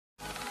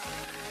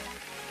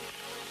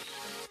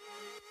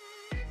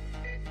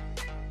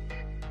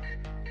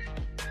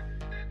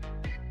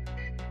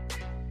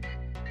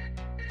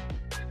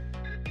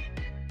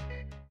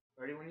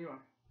on.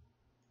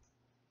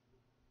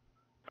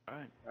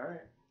 Alright.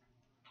 Alright.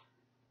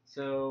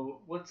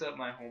 So, what's up,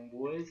 my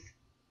homeboys?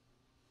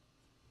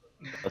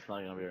 That's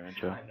not gonna be our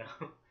intro. I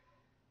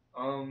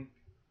know.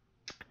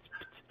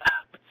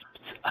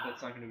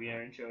 That's not gonna be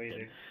our intro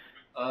either.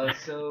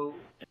 So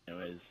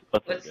Anyways,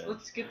 what's up, guys?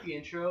 let's skip the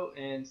intro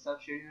and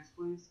stop shooting this,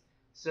 please.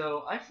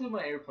 So I flew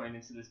my airplane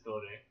into this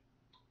building.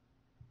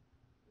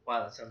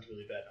 Wow, that sounds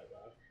really bad out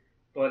loud.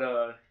 But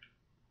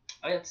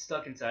I got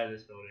stuck inside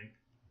this building,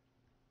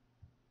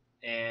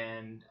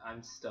 and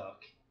I'm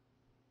stuck.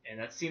 And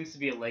that seems to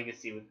be a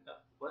legacy with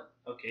what?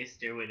 Okay,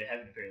 Stairway to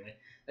Heaven apparently.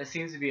 That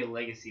seems to be a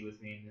legacy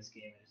with me in this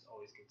game. I just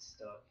always get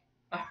stuck.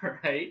 All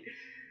right.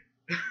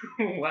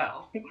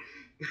 Wow.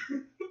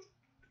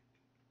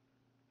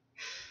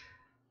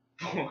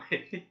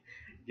 Boy,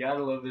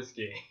 gotta love this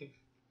game.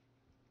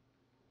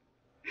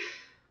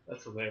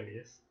 That's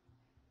hilarious.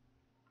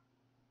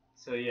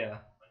 So yeah,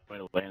 I'm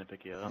going to land and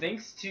pick you up.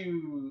 thanks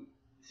to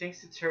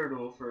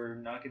Turtle for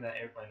knocking that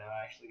airplane out.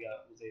 I actually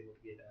was able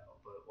to get out.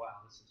 But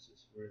wow, this is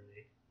just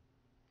really.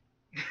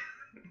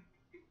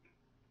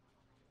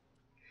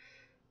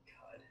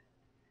 God,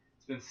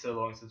 it's been so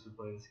long since we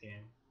played this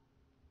game.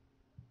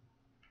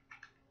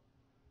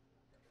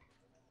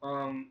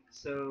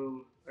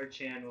 So our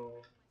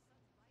channel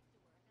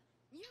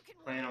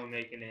plan on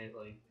making it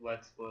like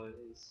Let's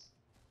Plays,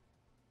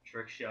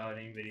 trick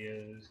shotting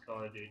videos,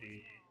 Call of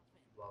Duty,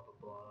 blah blah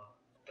blah,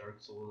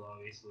 Dark Souls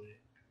obviously.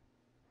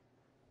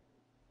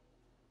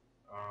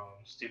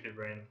 Stupid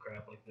random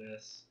crap like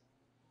this.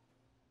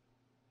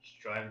 Just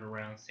driving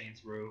around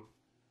Saints Row,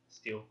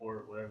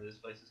 Steelport, whatever this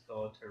place is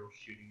called. Turtle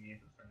shooting me,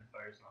 but friendly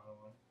fire's not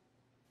on.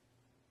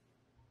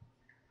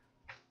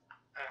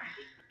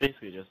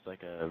 Basically, just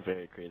like a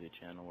very crazy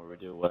channel where we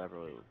do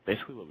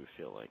basically what we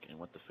feel like and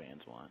what the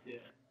fans want. Yeah.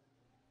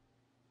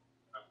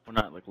 We're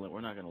not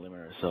gonna limit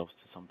ourselves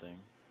to something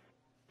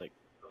like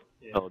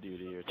Yeah. Call of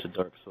Duty or to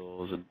Dark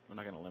Souls, and we're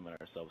not gonna limit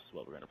ourselves to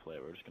what we're gonna play.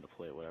 We're just gonna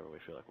play whatever we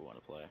feel like we want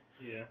to play.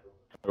 Yeah.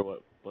 Or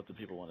what the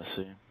people want to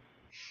see.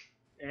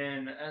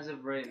 And as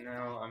of right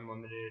now, I'm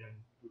limited. I'm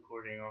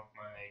recording off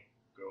my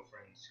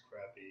girlfriend's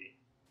crappy,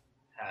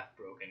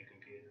 half-broken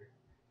computer.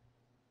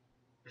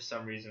 For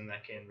some reason,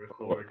 that can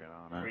record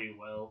pretty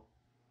well.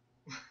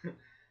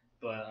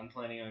 But I'm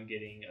planning on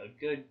getting a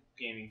good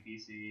gaming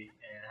PC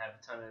and have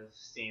a ton of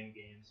Steam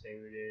games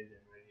favorited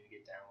and ready to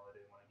get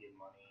downloaded when I get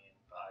money and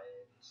buy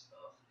it and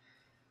stuff.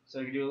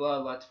 So I can do a lot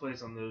of Let's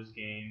Plays on those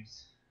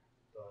games.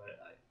 But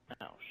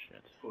Oh shit.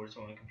 of course,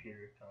 when the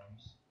computer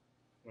comes,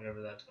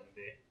 whenever that's going to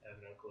be, I have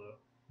no clue.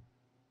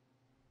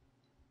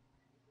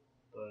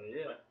 But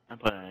yeah. I'm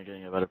planning on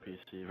getting a better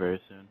PC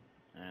very soon,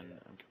 and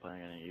I'm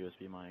planning on getting a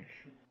USB mic,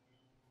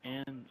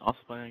 and also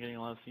planning on getting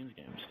a lot of Steam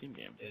games.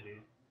 Yeah,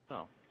 dude.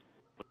 So,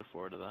 looking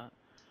forward to that.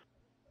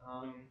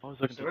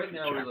 So right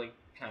now we're like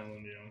kind of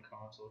limited on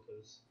console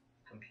because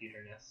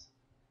computerness.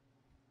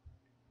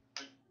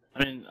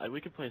 I mean,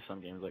 we could play some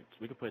games, like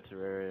we could play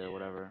Terraria or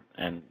whatever,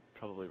 and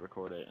probably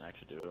record it and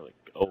actually do it like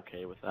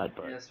okay with that.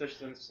 But yeah,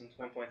 especially since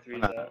 1.3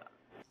 is out.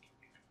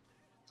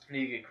 I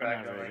need to get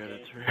cracked on that game. I'm not very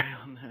good at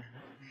Terraria on there.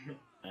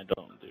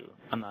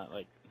 I'm not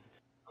like.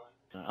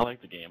 I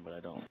like the game, but I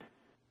don't.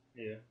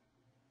 Yeah.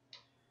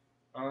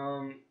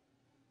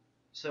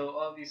 So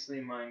obviously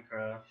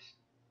Minecraft,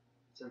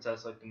 since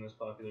that's like the most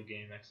popular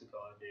game next to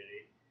Call of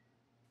Duty.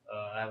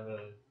 I have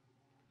a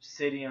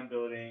city I'm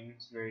building.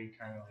 It's very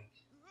kind of like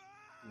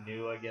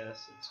new, I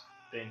guess. It's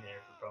been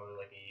here for probably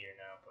like a year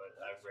now, but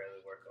I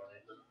rarely work on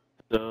it.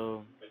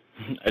 So,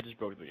 I just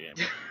broke the game.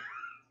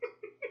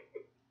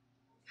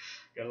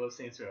 Gotta love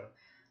Saints Row.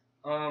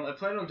 I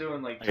plan on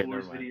doing like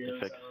tours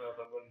videos. I don't know if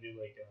I'm going to do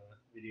like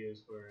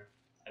videos where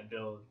I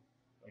build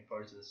like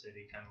parts of the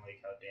city, kind of like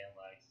how Dan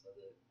likes does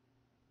it.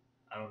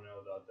 I don't know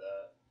about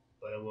that,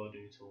 but I will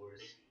do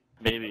tours.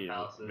 Maybe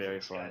very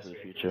far into the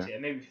future. Yeah,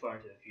 maybe far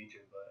into the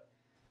future, but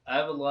I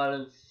have a lot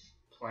of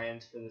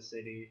plans for the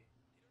city.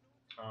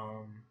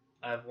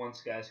 I have one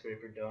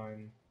skyscraper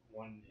done,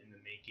 one in the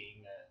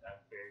making that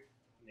I'm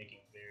making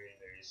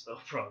very slow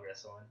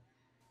progress on.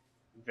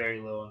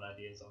 Very low on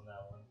ideas on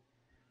that one.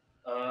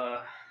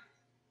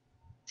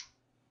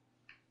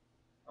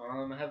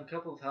 I have a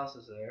couple of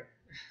houses there.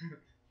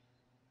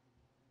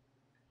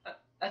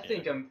 I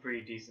think I'm a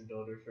pretty decent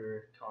builder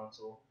for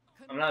console.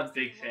 I'm not a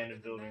big fan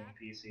of building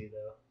a PC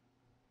though.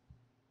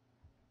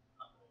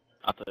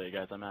 I'll tell you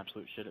guys, I'm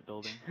absolute shit at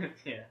building.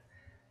 Yeah.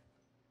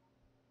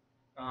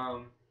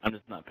 I'm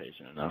just not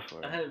patient enough for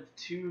it. I have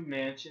 2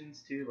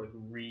 mansions too, like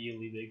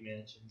really big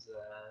mansions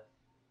that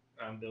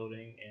I'm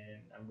building,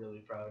 and I'm really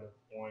proud of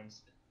one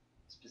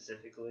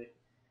specifically.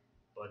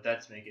 But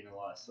that's making a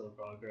lot of slow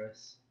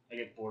progress. I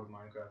get bored of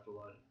Minecraft a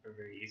lot, or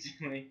very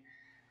easily.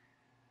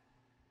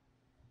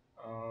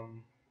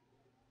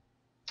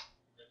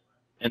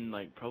 And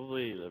like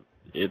probably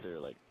either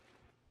like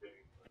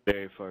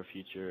very far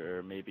future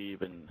or maybe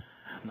even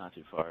not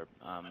too far.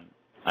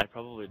 I'm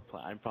probably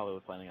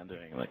planning on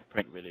doing like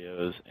prank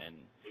videos and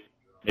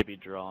maybe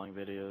drawing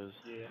videos.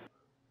 Yeah.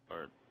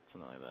 Or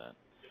something like that.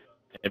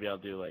 Maybe I'll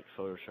do like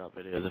Photoshop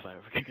videos if I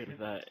ever get good at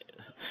that.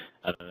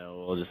 I don't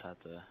know. We'll just have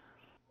to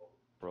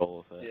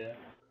roll with it. Yeah.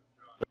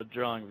 But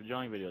drawing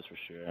videos for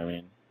sure. I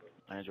mean,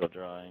 I enjoy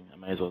drawing. I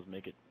might as well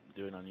make it,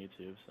 do it on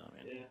YouTube. So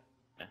I mean,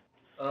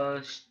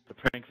 Yeah. the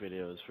prank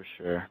videos for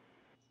sure.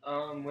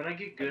 When I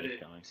get good Keep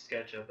at going.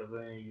 SketchUp, I've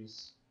only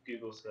used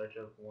Google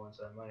SketchUp once.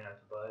 I might have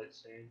to buy it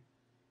soon.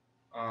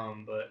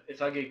 But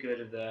if I get good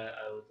at that,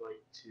 I would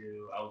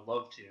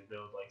love to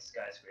build like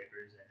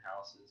skyscrapers and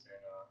houses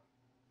and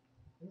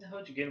when the hell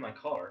did you get in my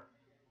car?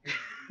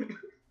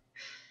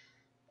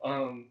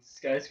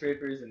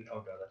 Skyscrapers and oh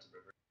god, that's a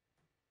river.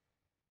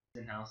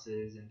 And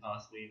houses and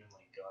possibly even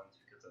like guns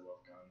because I love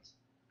guns.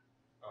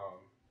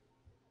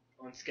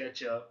 On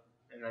SketchUp,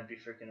 and that'd be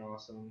freaking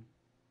awesome.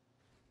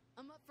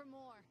 I'm up for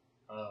more.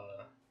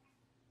 Uh,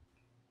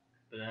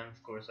 but then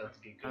of course I have to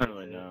get I good don't at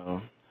really it.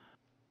 know.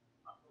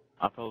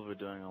 I'll probably be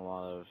doing a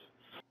lot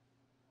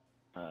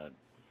of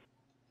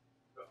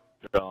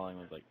drawing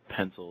with like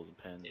pencils and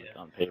pens like,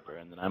 on paper,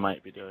 and then I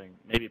might be doing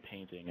maybe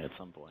painting at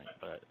some point.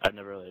 But I've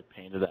never really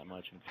painted that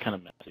much, and it's kind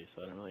of messy,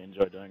 so I don't really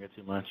enjoy doing it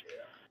too much.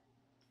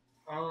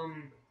 Yeah.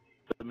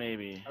 But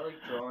maybe. I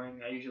like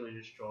drawing. I usually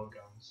just draw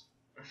guns.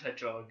 If I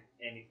draw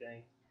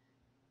anything.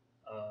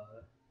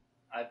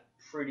 I'm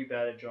pretty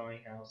bad at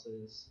drawing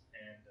houses,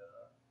 and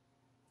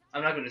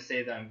I'm not going to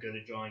say that I'm good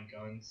at drawing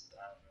guns.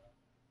 I don't know.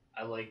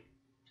 I like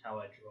how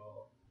I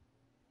draw,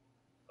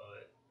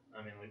 but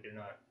I mean, like, they're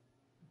not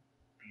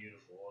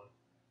beautiful.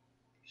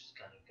 They're just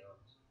kind of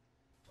guns.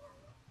 I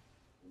don't know.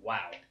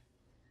 Wow.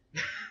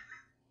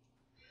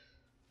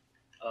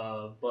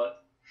 But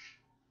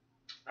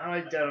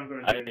I doubt I'm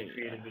going to do any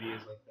creative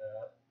videos like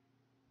that.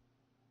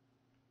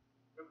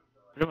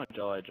 Pretty much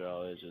all I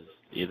draw is just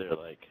either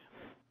like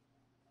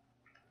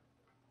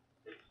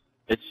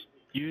it's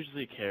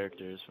usually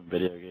characters from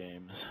video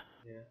games.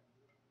 Yeah.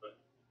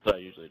 So I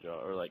usually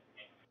draw, or like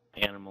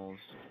animals,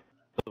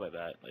 stuff like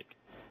that, like,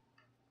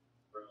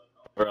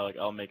 or like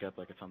I'll make up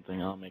like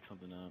something. I'll make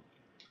something up.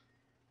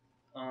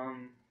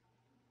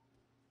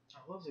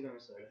 What was I gonna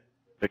say?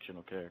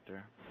 Fictional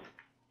character.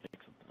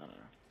 Make something. I don't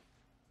know.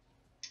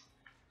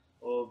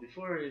 Well,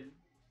 before I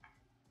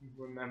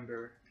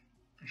remember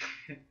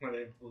what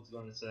I was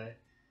going to say,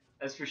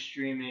 as for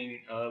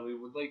streaming, we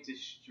would like to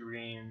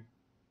stream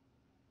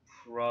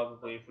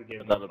probably if we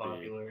get more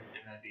popular,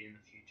 and that'd be in the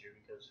future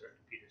because our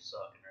computers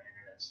suck and our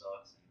internet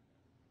sucks, and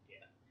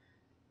yeah.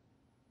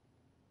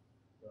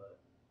 But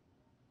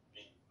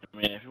I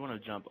mean, if you want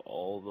to jump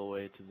all the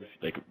way to the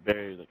like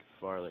very like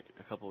far, like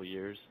a couple of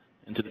years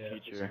into the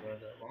future.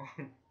 That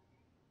long.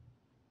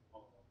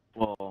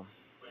 Well,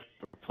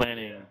 we're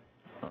planning.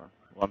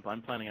 Well,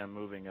 I'm planning on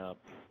moving up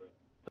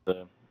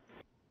the.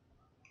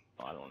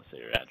 Well, I don't want to say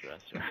your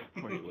address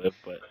or where you live,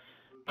 but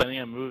planning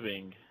on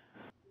moving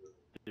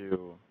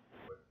to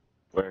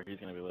where he's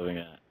gonna be living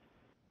at.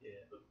 Yeah.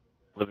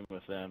 Living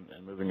with them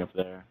and moving up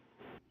there,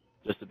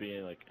 just to be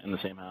like in the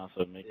same house.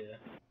 So it'd make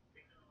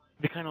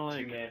be kind of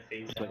like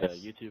just like a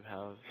YouTube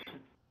house.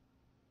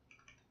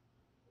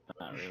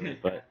 Not really,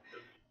 but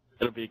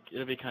it'll be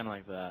kind of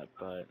like that.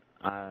 But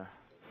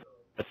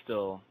it's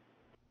still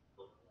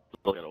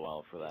got a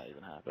while for that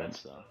even happens.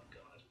 So. Oh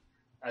god,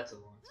 that's a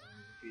long time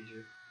in the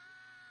future.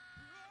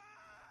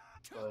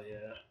 But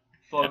yeah,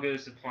 if all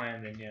goes to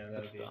plan, then yeah,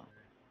 that'll be.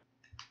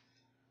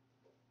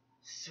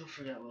 Still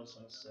forgot what I was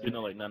gonna say. You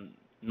know, like none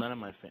of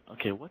my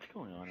okay, what's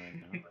going on right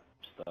now? I'm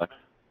stuck.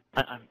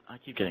 I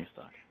keep getting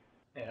stuck.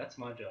 Yeah, that's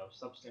my job.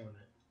 Stop stealing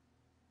it.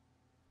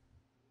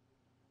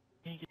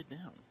 Can't get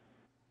down.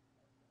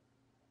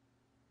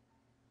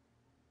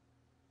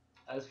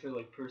 As for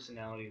like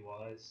personality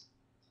wise,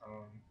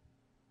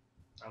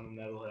 I'm a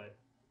metalhead.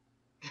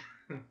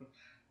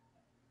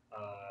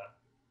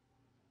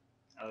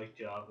 I like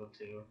Java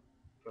too,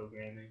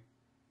 programming.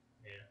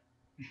 Yeah.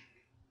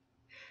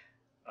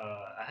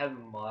 I have a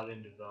mod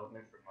in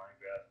development for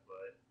Minecraft,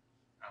 but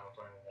I don't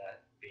plan on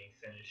that being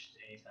finished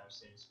anytime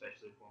soon,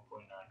 especially if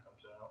 1.9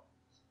 comes out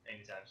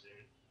anytime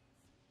soon.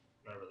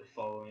 I'm not really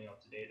following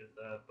up to date with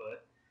that,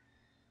 but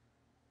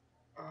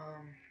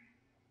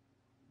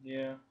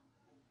yeah,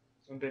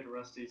 I'm a bit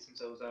rusty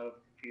since I was out of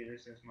the computer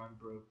since mine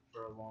broke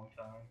for a long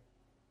time,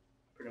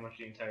 pretty much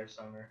the entire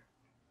summer.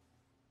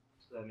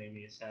 So that made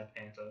me a sad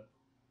panta.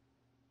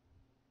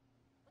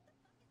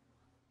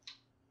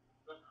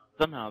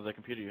 Somehow the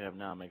computer you have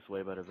now makes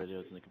way better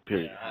videos than the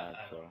computer you had,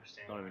 so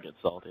don't even get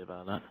salty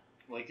about that.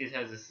 Like it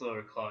has a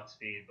slower clock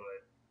speed,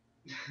 but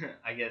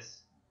I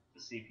guess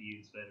the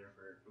CPU is better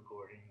for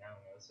recording. I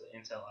don't know. It's an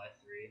Intel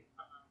i3.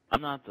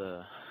 I'm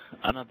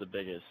not the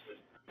biggest.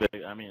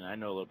 I mean, I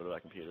know a little bit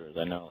about computers.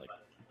 I know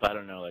but I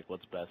don't know like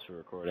what's best for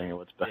recording or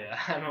what's best. Yeah,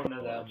 I don't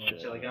know that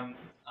much. Like I'm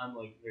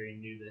like very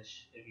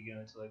new-ish if you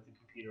go into like the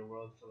computer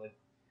world for like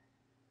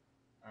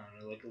I don't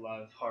know, like a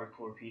lot of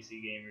hardcore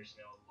PC gamers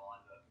know a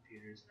lot about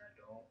computers and I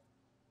don't.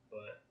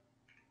 But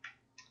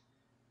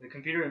the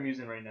computer I'm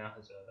using right now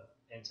has a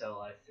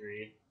Intel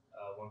i3,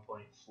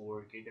 1.4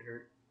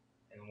 gigahertz,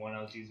 and the one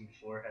I was using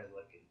before had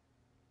like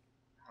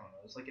I don't know,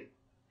 it was like an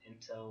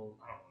Intel.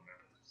 I don't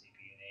remember the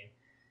CPU name.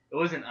 It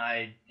wasn't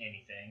i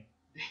anything,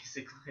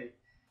 basically.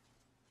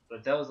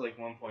 But that was like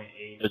 1.8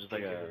 It was just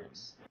like a.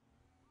 gigahertz,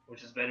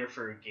 which is better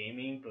for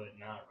gaming, but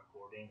not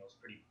recording. It was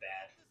pretty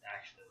bad.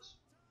 Actually,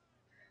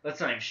 let's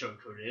not even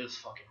sugarcoat it. It was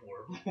fucking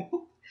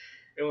horrible.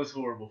 It was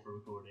horrible for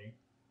recording,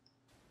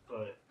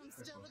 but I'm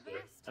this still one's the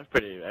good.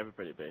 best. I have a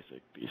pretty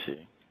basic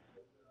PC.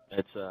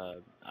 It's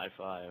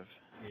i5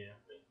 Yeah.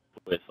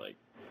 with like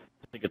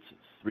I think it's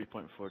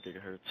 3.4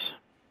 gigahertz.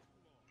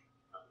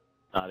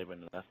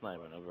 That's not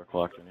even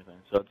overclocked or anything.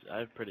 So I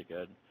have pretty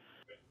good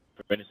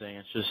for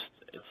anything.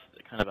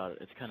 It's kind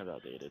of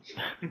outdated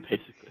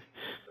basically.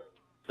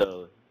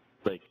 So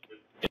like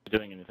if you're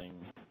doing anything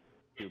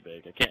too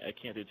big, I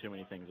can't do too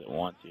many things at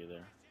once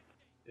either.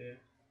 Yeah.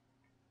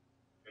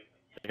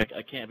 Like,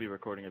 I can't be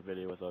recording a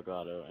video with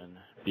Elgato and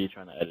be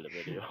trying to edit a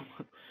video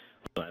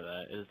like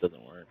that. It just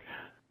doesn't work.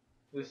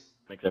 This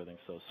Makes everything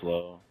so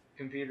slow.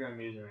 computer I'm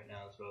using right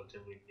now is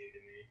relatively new to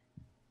me,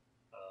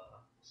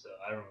 so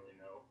I don't really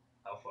know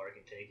how far I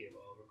can take it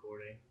while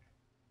recording.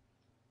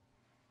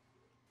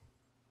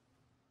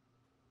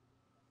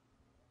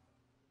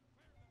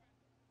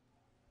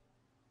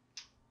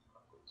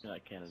 You're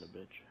not Canada,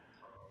 bitch.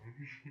 Um,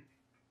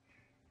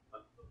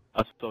 I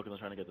was focused on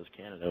trying to get this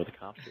Canada with the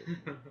cops here.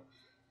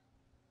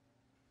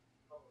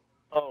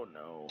 Oh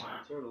no.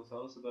 Turtle,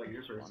 tell us about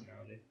your This one.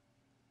 personality.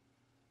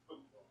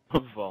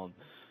 I'm falling.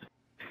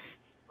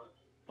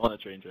 On the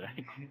train track.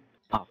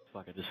 Oh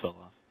fuck! I just fell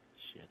off.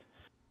 Shit.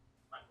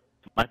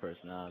 My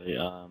personality,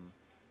 I'm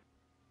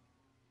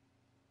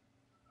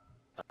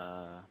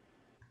a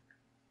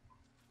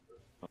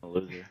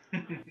loser.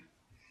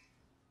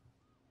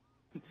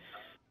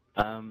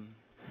 I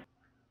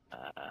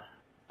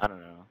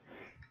don't know.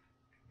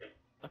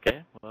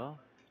 Okay, well,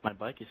 my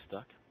bike is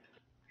stuck.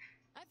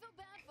 I feel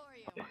bad for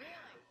you, really.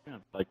 I'm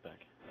gonna bike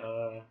back.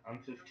 I'm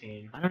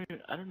 15. I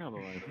don't know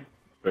about my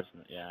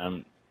person. Yeah,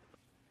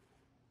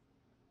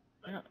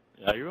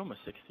 yeah, you're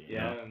almost 16.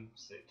 Yeah, No? I'm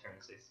turning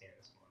 16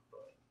 this month,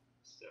 but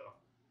still,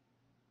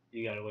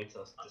 you gotta wait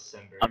till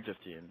December. I'm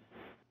 15.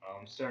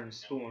 I'm starting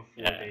school in 4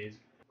 Yeah. days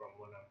from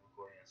when I'm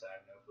recording this. I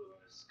have no clue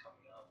when this is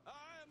coming up. I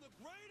am the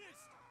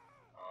greatest.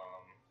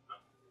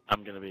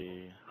 I'm gonna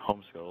be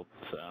homeschooled,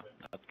 so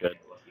that's good.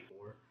 Lucky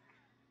 4.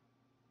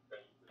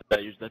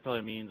 That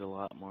probably means a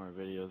lot more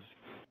videos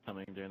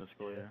coming during the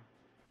school year.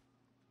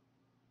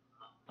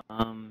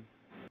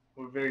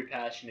 We're very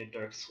passionate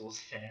Dark Souls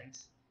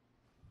fans.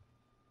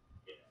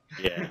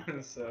 Yeah.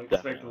 So expect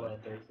definitely. a lot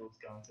of Dark Souls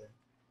content.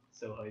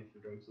 So hyped for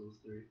Dark Souls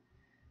 3.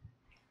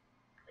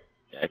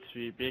 Yeah, 'cause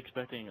we'd be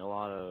expecting a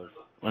lot of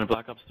when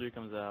Black Ops 3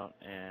 comes out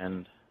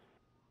and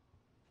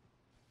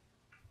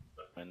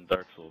when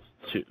Dark Souls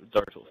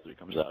 3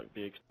 comes out, we'd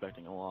be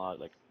expecting a lot,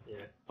 like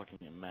Yeah. fucking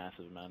a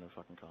massive amount of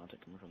fucking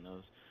content coming from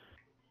those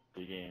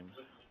two games.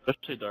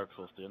 Especially Dark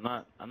Souls 3. I'm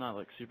not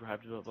like super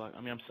hyped about Black.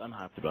 I mean, I'm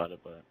hyped about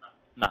it, but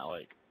not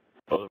like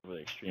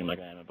overly extreme like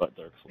I am about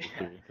Dark Souls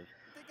 3. Cause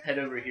Head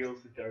over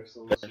heels for Dark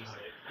Souls. Just like,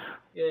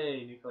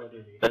 yay, new Call of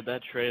Duty.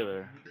 that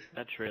trailer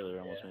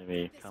almost made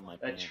me come my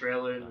That pants.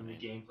 trailer I and then the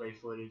mean, gameplay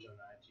footage on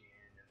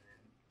IGN, and then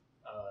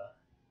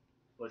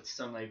what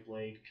Sunlight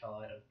Blade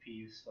caught of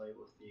Peeves fight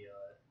with the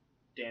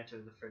Dancer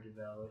of the Frigid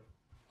Valley.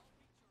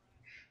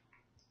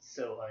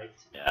 So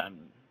hyped. yeah,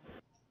 I'm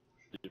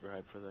super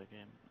hyped for that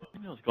game. I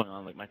don't know what's going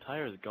on. Like my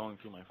tire is going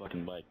through my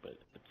fucking bike, but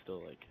it's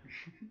still like.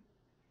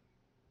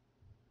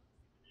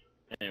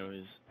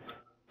 Anyways,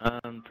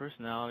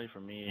 personality for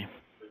me,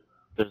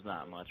 there's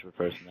not much of a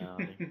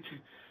personality.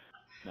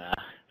 Nah,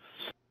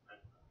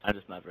 I'm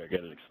just not very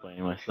good at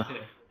explaining myself.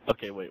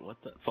 Okay, wait,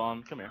 what the?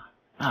 Fawn, come here.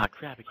 Ah,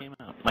 crap, it came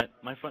out.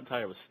 My front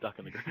tire was stuck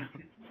in the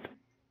ground.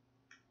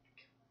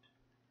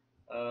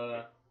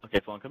 Okay,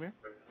 Fawn, come here.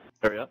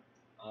 Hurry up.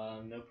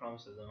 No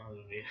promises. I don't have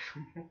a video.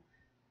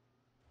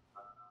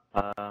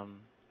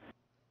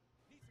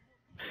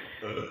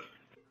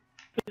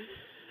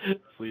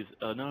 Please,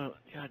 no,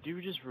 God,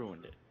 you just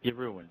ruined it. You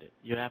ruined it.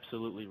 You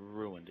absolutely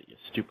ruined it, you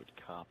stupid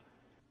cop.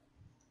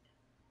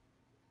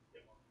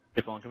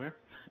 Hey, Fawn, come here.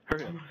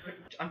 Hurry up.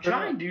 I'm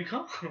trying, dude.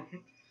 Come on.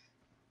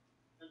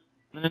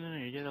 No,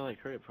 you gotta, like,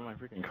 hurry up before my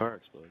freaking car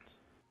explodes.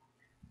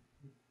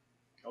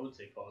 I would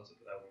say pause it,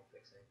 but that won't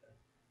fix anything.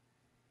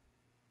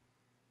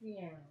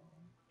 Yeah.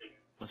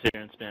 I'll sit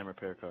here and spam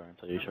repair car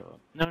until you show up.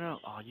 No.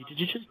 Oh, you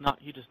just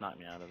knocked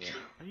me out of it.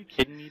 Are you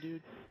kidding me,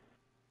 dude?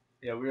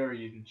 Yeah, we are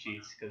using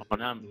cheats because Oh, we're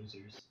now I'm-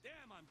 losers. Damn,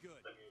 I'm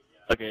good.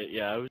 Okay,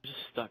 yeah, I was just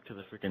stuck to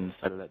the freaking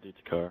side of that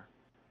dude's car.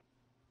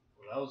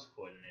 Well, that was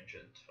quite an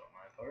entrance on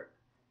my part.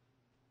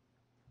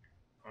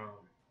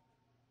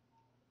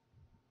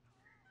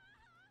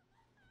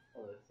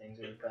 Other things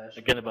that are passionate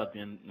Again, about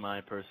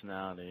my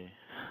personality.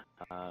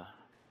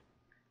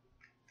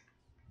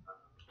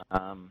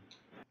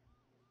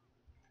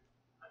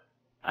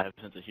 I have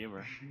a sense of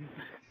humor.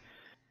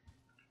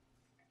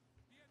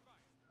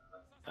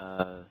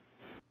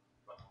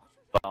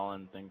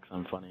 Fallen thinks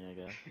I'm funny, I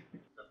guess.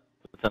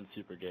 It sounds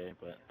super gay,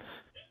 but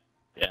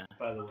yeah.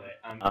 By the way,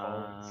 I'm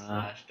Fallen /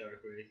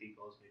 Dark Wraith. He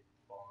calls me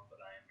Fallen, but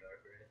I am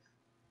Dark Wraith.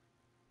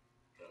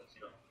 'Cause,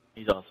 you know.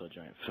 He's also a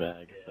giant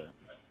fag, Yeah. but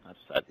That's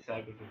sad to say.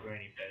 Side with a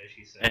granny fetish,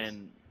 he says.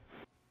 And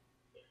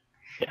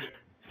yeah,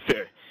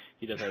 fair.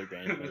 He does have a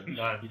granny fetish.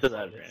 Not He does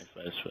have a slightest.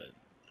 granny fetish,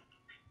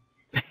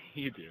 but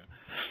you do.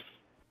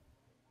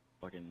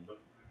 Fucking.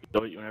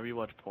 Whenever you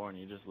watch porn,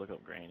 you just look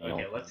up granny. all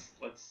Okay, the time.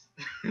 let's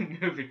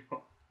moving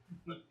on.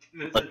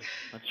 This Let's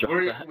is-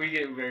 drop that. we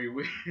get very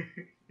weird.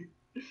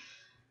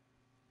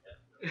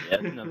 Yeah,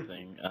 that's another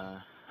thing.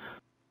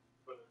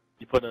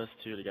 You put us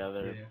two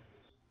together, Yeah.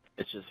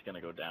 it's just gonna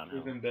go downhill.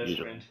 We've been best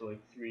usually. friends for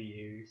like 3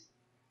 years.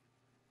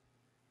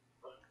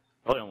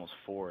 Probably almost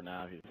 4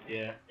 now.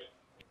 Yeah.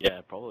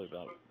 Yeah, probably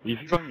about. You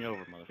run me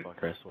over,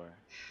 motherfucker, I swear.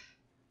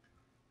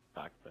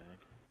 Cock bag.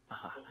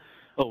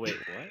 Oh wait,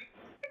 what?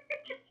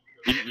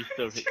 You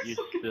still hit. You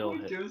still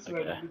hit. Just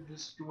Okay.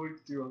 destroyed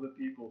 2 other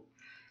people.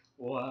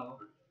 Wow.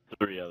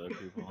 3 other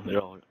people.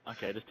 They're all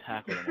okay. I just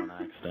tackled them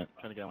on accident.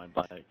 Trying to get on my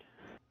bike.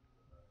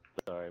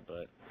 Sorry,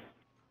 but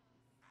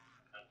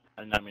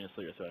I did not mean to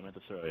slip you through. I meant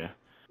to throw you.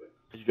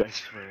 Did you guys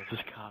swear this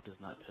cop does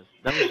not piss?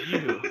 That was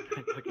you.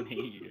 I fucking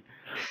hate you.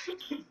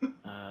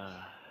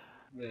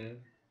 Man.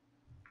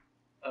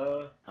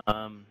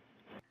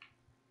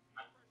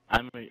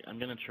 I'm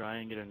gonna try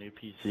and get a new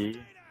PC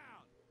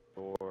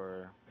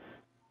for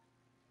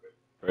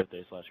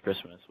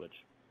birthday/Christmas, which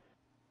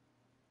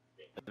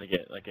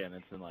again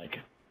it's in like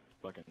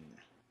fucking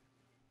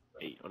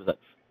 8. What is that?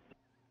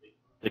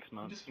 6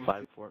 months?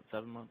 5, 4,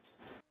 7 months?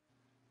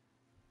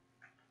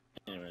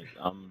 Anyways,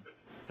 I'm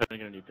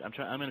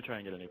gonna try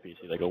and get a new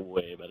PC, like a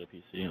way better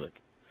PC, like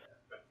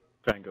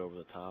try and go over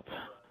the top.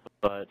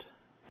 But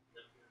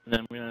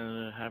then I'm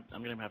gonna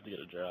have to get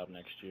a job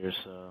next year,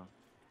 so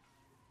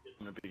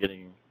I'm gonna be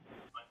getting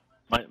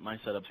my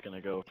setup's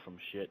gonna go from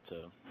shit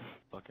to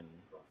fucking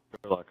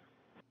Sherlock.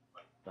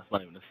 That's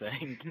not even a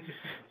saying.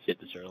 Shit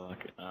to Sherlock.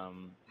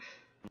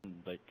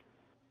 Like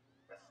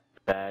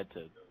bad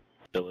to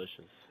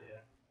delicious. Yeah.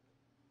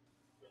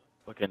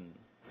 Fucking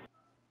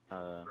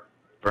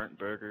burnt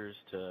burgers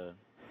to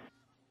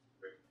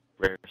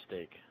rare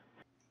steak.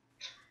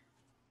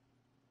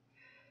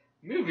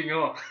 Moving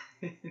on.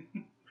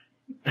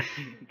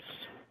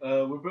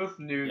 We're both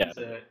noobs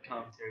Yeah. at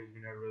commentary.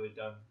 We've never really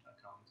done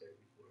a commentary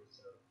before,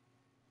 so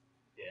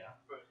yeah.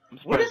 I'm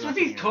What surprised is with not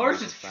these getting cars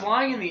any just sound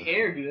flying in from the it.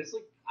 air, dude? It's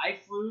like I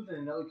flew, then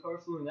another car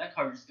flew, and that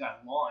car just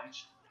got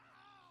launched.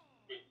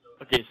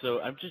 Okay, so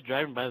I'm just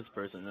driving by this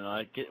person, and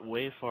I get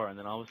way far, and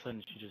then all of a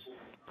sudden she just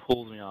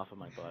pulls me off of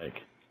my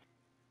bike.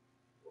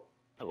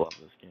 I love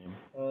this game.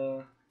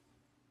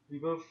 We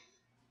both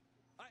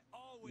I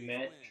always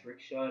met win. trick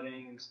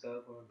shotting and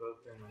stuff, and we've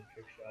both been like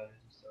trick shotting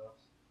and stuff.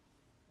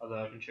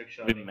 Although I've been trick We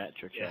shotting. met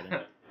trick Yeah.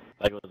 shotting.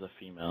 Like it was a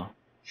female.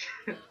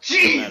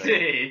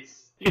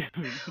 Jesus! Dude.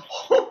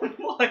 Oh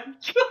my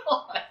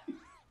god!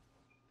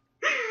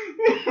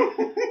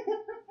 Oh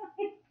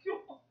my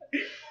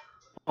god!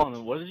 Hold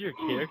on, what is your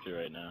character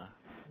right now?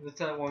 That's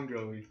that one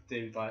girl we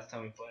dated last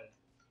time we played.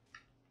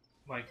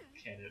 Mike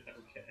Canada,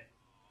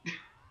 okay.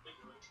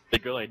 The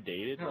girl I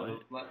dated? No,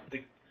 What?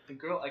 the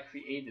girl I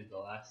created the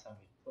last time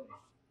we played.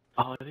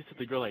 Oh, I think it's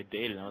the girl I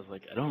dated, and I was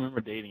like, I don't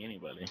remember dating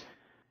anybody.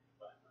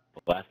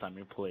 The last time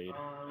we played.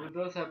 We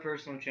both have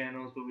personal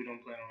channels, but we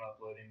don't plan on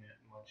uploading it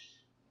much,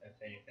 if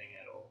anything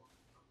at all,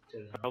 to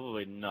them.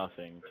 Probably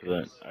nothing,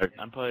 because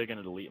I'm probably going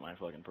to delete my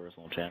fucking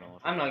personal channel.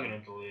 I'm not gonna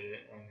delete it.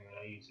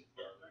 I use it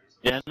for other reasons.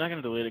 Yeah, I'm not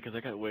going to delete it because I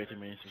got way too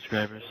many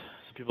subscribers.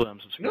 Some people that I'm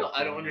subscribed No, to. I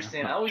don't you know,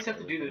 understand. not I always have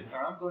to subscribers, do the,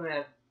 or I'm gonna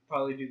have,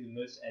 probably do the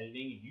most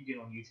editing, and you get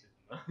on YouTube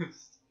the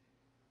most.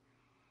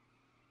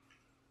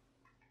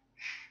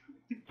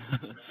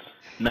 but-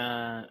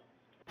 Nah.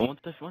 Once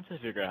I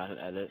figure out how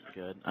to edit,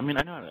 good. I mean,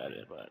 I know how to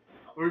edit, but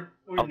We're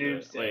I'll do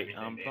noobs it. to Wait,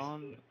 everything,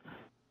 basically.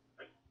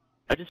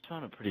 I just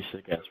found a pretty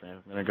sick ass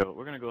ramp. We're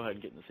gonna go ahead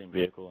and get in the same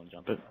vehicle and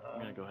jump it. I'm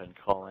gonna go ahead and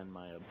call in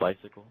my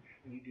bicycle.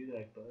 You do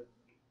that, bud.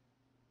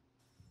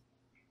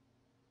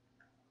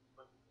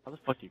 How the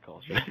fuck do you call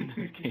shit in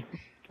this game?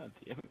 God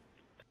damn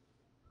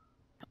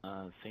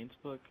it. Saints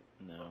book?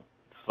 No.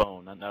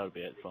 Phone. That would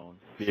be it. Phone.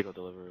 Vehicle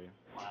delivery.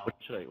 Wow. What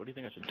do you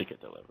think I should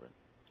get delivered?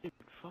 Dude,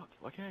 fuck.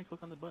 Why can't I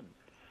click on the button?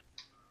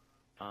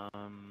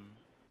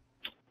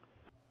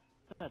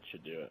 That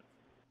should do it.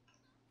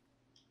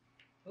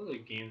 Those are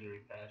games we're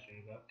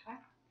passionate about. God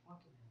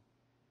fucking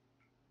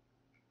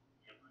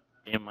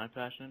Game am I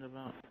passionate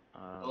about?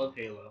 I love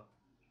Halo.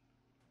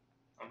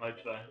 I'm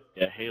hyped by it.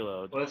 Yeah,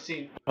 Halo. What I've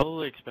seen,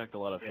 Probably expect a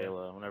lot of Yeah.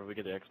 Halo whenever we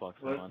get the Xbox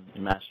What- One, the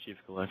Master Chief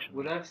Collection.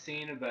 what I've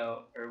seen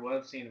about, or what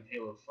I've seen of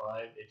Halo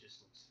 5, it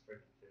just looks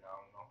freaking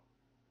phenomenal.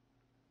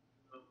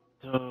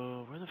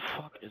 So, where the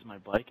fuck is my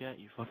bike at,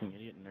 you fucking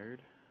idiot nerd?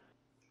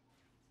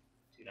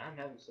 Dude, I'm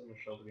having so much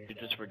trouble getting You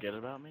down just here. forget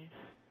about me?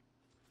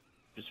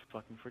 Just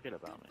fucking forget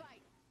about me.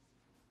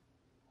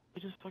 He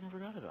just fucking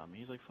forgot about me.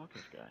 He's like, fuck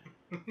this guy.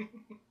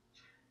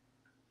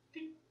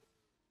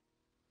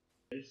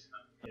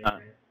 Yeah, Uh,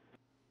 right.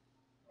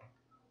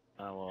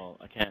 Well,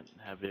 I can't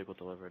have vehicle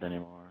delivered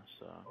anymore,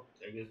 so. Oh,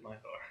 there goes my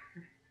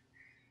car.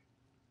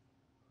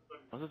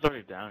 Once it's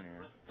already down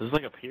here. Does it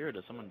like up here or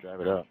does someone drive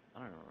it up? I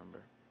don't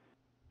remember.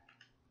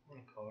 My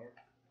car.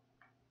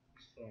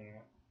 Just filling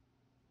up.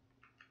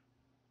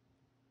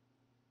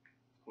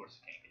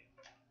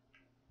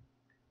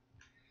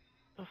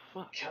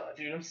 fuck? God,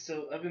 dude,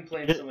 I've been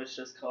playing Get- so much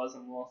Just Cause,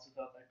 I'm lost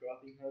without that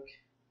grappling hook.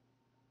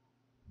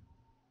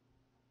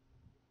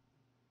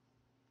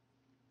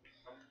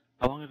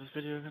 How long is this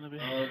video gonna be?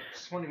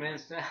 20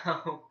 minutes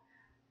now.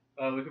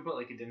 We could put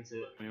like a dent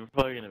it. I mean, we're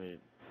probably gonna be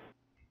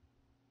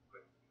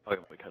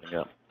cutting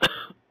up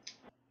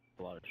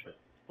a lot of shit.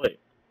 Wait.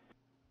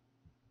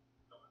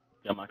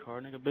 Got my car,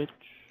 nigga, bitch.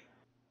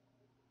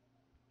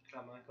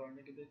 Got my car,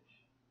 nigga, bitch.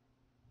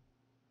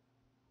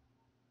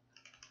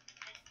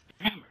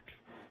 Hammered.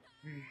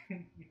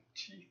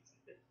 Jesus.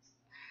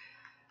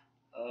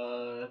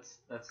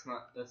 That's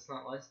not that's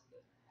not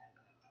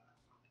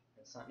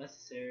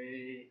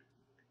necessary.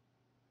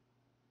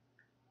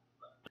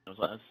 Was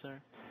that necessary?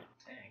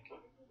 Tank.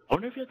 I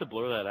wonder if you have to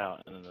blur that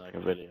out in like a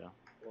video.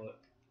 What?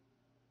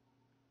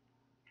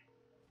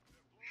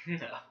 No.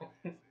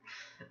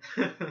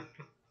 I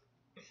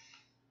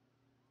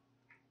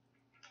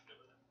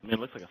mean, it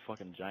looks like a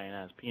fucking giant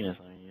ass penis.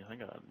 I mean, you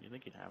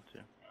think you'd have to?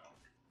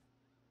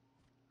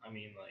 I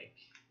mean, like,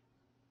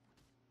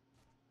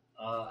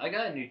 I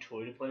got a new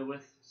toy to play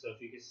with, so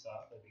if you could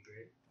stop, that'd be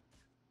great.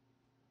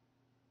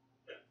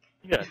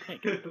 You got a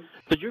tank.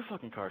 So your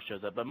fucking car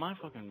shows up, but my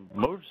fucking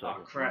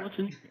motorcycle. Oh, crap. What's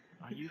in here?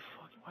 Are you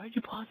fucking? Why did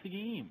you pause the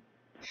game?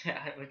 Yeah,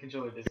 my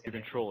controller Your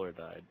disconnected. controller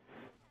died.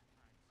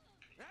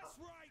 That's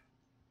right.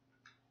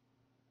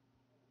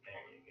 There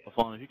you go. Well,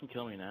 Fallen, if you can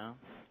kill me now,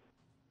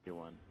 you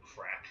won.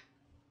 Crap.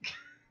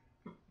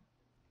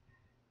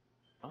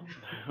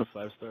 Oh,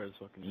 5 stars is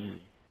fucking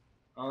easy.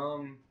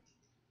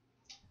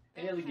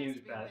 Any other That games has you're to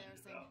be passionate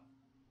embarrassing. about?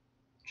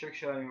 Trick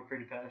shotting we're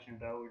pretty passionate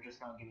about, we're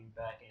just not getting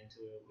back into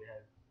it. We had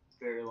a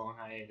very long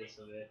hiatus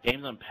of it.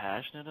 Games I'm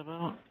passionate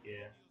about?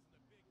 Yeah.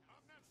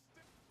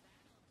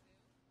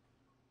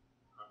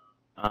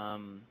 I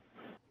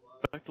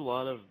liked a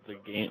lot of the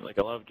game, like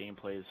a lot of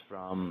gameplays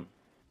from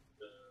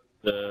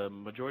the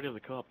majority of the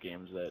co-op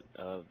games that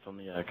from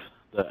the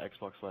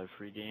Xbox Live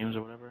free games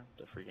or whatever,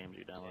 the free games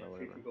you download or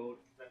Free whatever. for gold.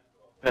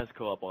 Has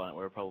co-op on it.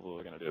 We're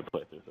probably gonna do a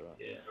playthrough through it.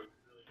 Yeah.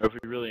 Or if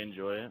we really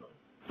enjoy it,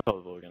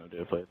 probably gonna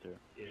do a playthrough.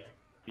 Yeah.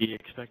 Be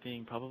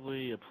expecting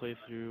probably a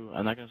playthrough.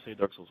 I'm not gonna say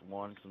Dark Souls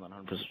 1 because I'm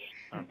not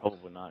 100%.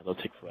 Probably not. It'll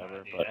take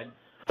forever. Dude, But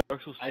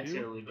Dark Souls 2, I'd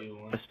totally do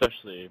one.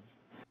 especially, it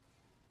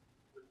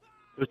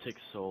would take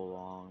so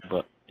long.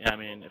 But yeah, I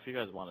mean, if you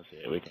guys want to see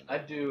it, we can.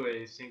 I'd do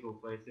a single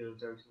playthrough of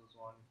Dark Souls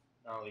 1,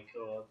 not like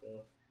co-op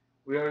though.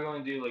 We are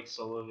going to do like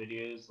solo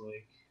videos,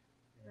 like,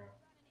 you know,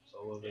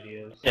 solo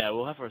videos. Yeah,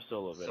 we'll have our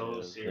solo videos. Solo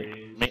like,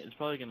 series. it's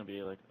probably gonna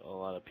be like a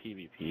lot of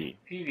PvP.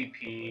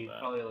 PvP, Like that.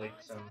 probably like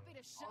Always some happy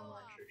to show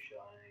online off. trick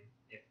shotting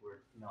if we're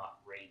not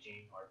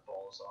raging our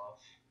balls off.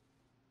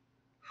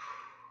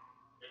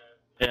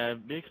 Yeah,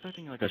 be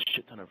expecting like a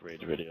shit ton of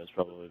rage videos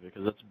probably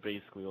because that's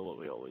basically what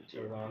we always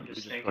do. Dude, I'm We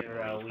just fucking thinking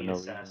about rage for Elite no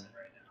Assassin reason.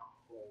 right now.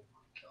 Oh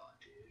my god,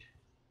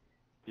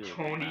 dude. Either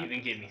Don't way,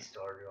 even get me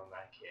started on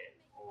that kid.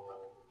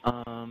 Oh.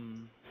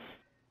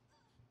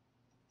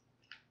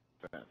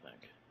 Trying to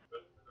think.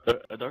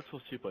 A Dark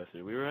Souls 2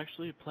 playthrough. We were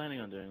actually planning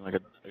on doing like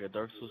a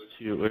Dark Souls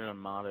 2. We're gonna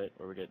mod it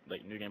where we get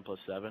like New Game Plus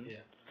 7. Yeah.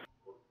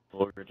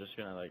 Or we're just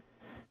gonna like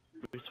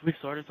we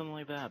started something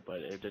like that,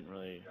 but it didn't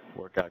really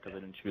work out because I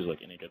didn't choose like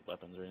any good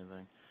weapons or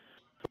anything.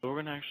 So we're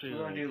gonna actually We're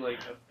gonna like, do like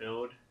a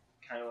build,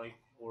 kind of like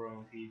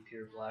 4MP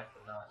Pure Black,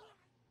 but not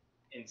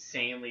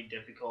insanely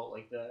difficult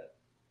like that.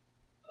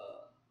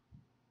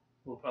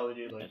 We'll probably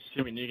do like it's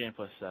gonna be New Game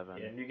Plus 7.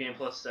 yeah, New Game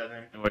Plus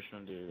 7. And we're just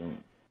gonna do.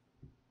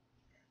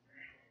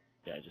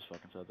 Yeah, I just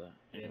fucking said that.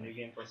 Yeah, New Anyways.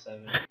 Game Plus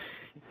 7.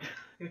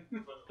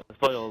 That's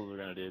probably all we're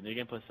gonna do. New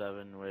Game Plus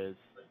 7 with,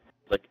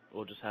 like,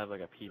 we'll just have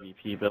like a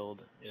PvP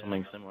build, Yeah.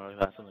 something similar like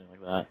that, something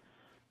like that.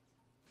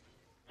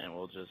 And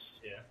we'll just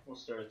Yeah, we'll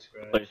start at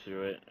scratch. play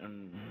through it,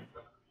 and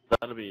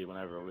that'll be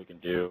whenever we can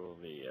do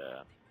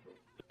the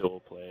dual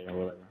play or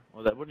whatever.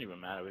 Well, that wouldn't even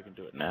matter. We can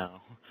do it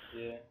now.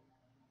 Yeah.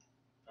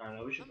 I don't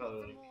know. We should I'm probably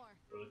looking like more.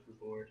 really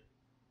record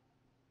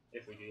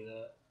if we do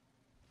that.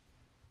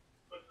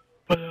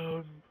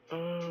 But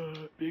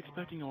be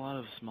expecting a lot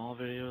of small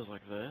videos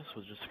like this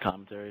with just a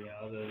commentary Yeah,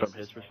 although from this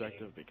his is not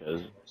perspective getting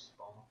because too much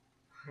small.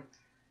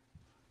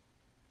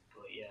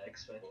 But yeah,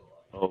 expect a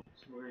lot. oh,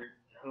 So we're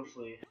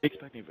hopefully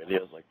expecting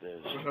videos like this.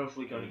 we're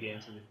hopefully going to get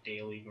into the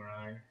daily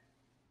grind.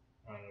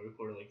 I don't know,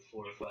 record like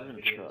 4 or 5 We're gonna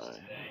videos try.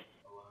 today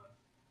alone.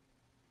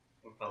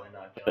 We're probably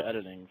not The done.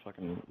 editing,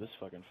 this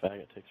fucking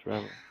faggot takes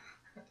forever.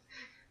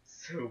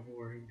 So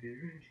boring,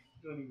 dude.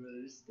 You don't even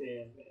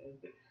understand,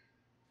 man.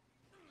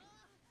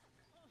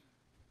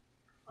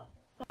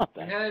 Not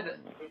We that. had- bad.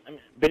 I mean,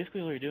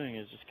 basically, what you're doing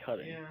is just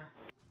cutting. Yeah,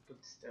 but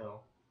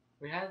still.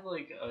 We had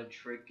like a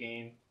trick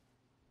game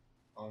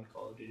on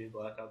Call of Duty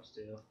Black Ops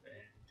 2, and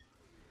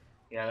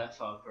yeah, that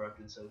file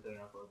corrupted, so I couldn't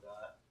upload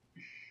that.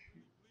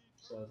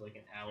 So it was like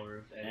an hour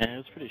of editing. And it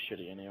was pretty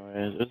shitty,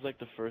 anyways. It was like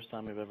the first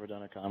time we've ever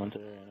done a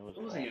commentary, and it was.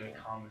 It wasn't even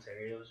awful.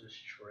 commentary, it was just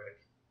trick.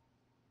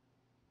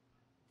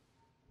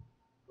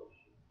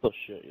 Still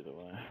shit either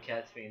way.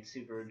 Cat's being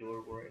super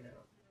adorable right now.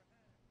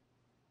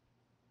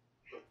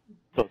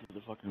 Go through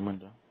the fucking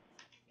window.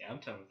 Yeah, I'm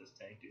done with this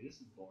tank, dude. This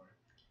is boring.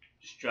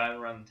 Just driving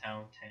around the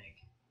town with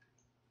tank.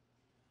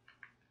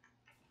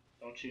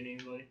 not shooting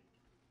anybody?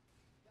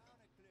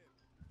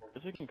 I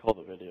guess we can call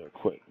the video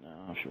quit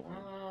now if you want.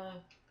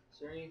 Is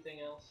there anything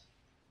else?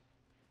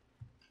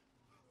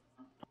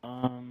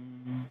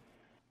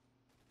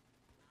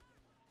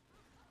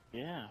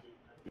 Yeah.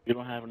 We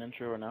don't have an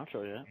intro or an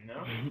outro yet.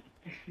 No?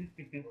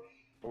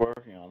 We're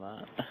working on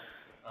that.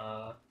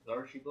 The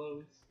Archie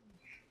blows.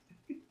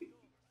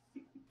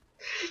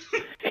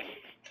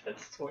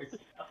 That's twice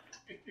now,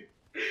 dude.